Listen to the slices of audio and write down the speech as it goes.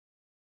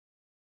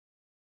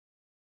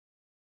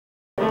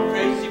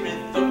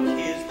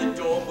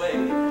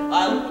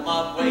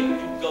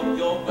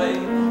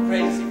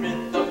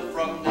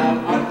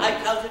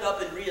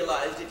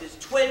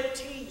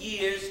20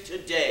 years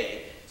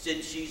today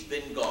since she's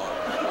been gone.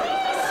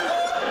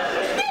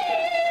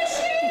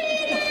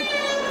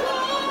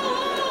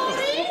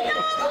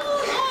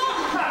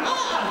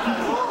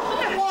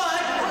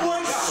 What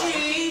was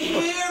she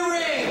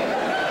hearing?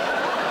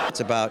 It's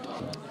about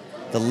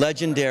the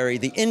legendary,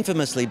 the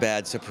infamously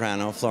bad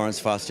soprano, Florence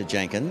Foster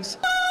Jenkins.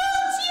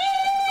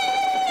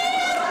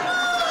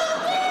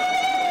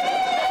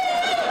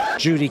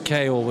 Judy,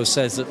 Kaye always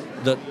says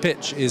that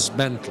pitch is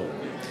mental.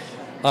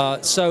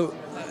 So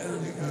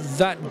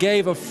that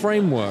gave a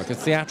framework, a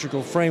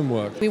theatrical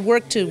framework. We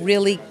worked to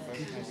really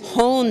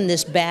hone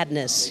this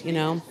badness, you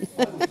know.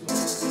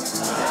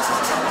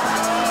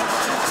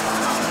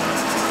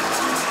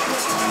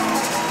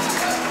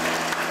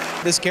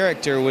 This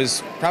character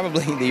was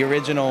probably the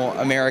original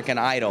American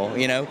Idol,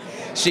 you know.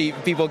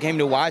 People came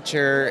to watch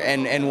her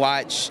and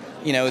watch,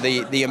 you know,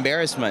 the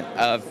embarrassment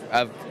of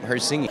her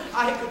singing.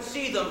 I could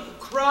see them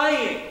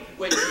crying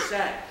when she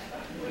sang.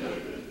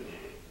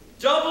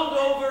 Doubled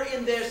over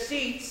in their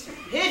seats,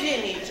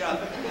 hitting each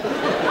other.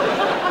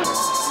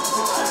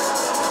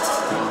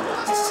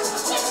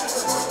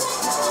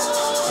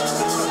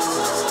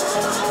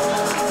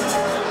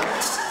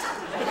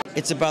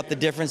 It's about the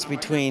difference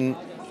between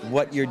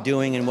what you're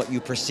doing and what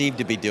you perceive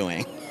to be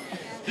doing.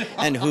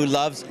 And who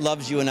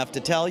loves you enough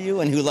to tell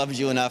you and who loves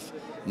you enough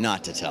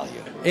not to tell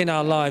you. In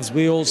our lives,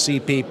 we all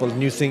see people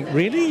and you think,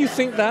 really? You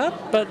think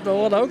that? But,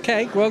 well,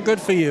 okay, well, good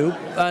for you.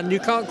 And you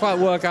can't quite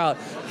work out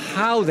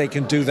how they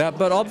can do that,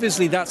 but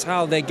obviously that's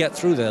how they get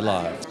through their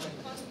lives.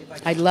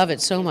 I love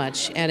it so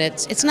much. And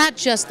it's not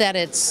just that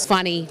it's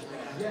funny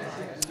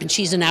and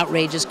she's an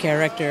outrageous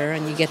character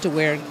and you get to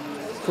wear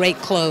great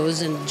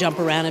clothes and jump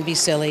around and be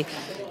silly.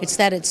 It's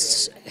that it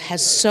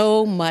has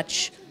so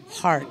much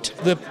heart.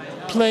 The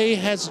play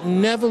has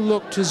never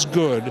looked as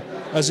good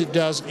as it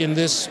does in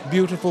this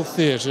beautiful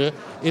theater.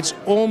 It's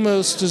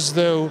almost as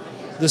though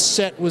the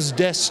set was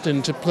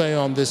destined to play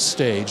on this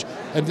stage.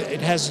 And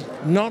it has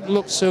not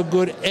looked so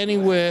good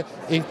anywhere,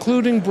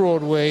 including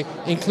Broadway,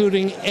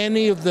 including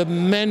any of the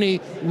many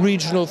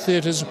regional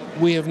theaters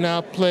we have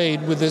now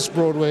played with this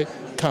Broadway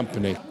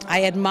company.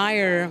 I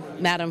admire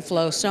Madame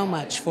Flo so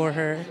much for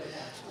her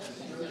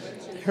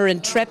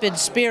intrepid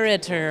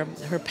spirit, her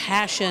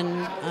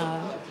passion,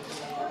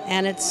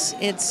 and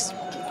it's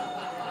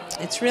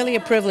really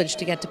a privilege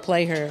to get to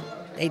play her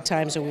 8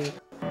 times a week.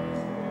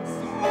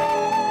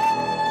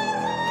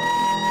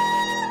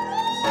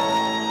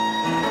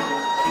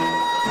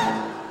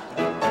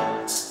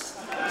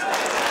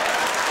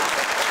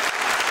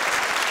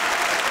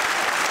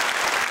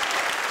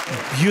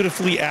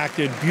 Beautifully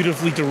acted,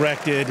 beautifully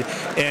directed,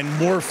 and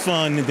more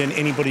fun than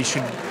anybody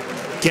should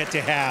get to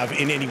have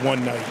in any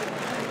one night.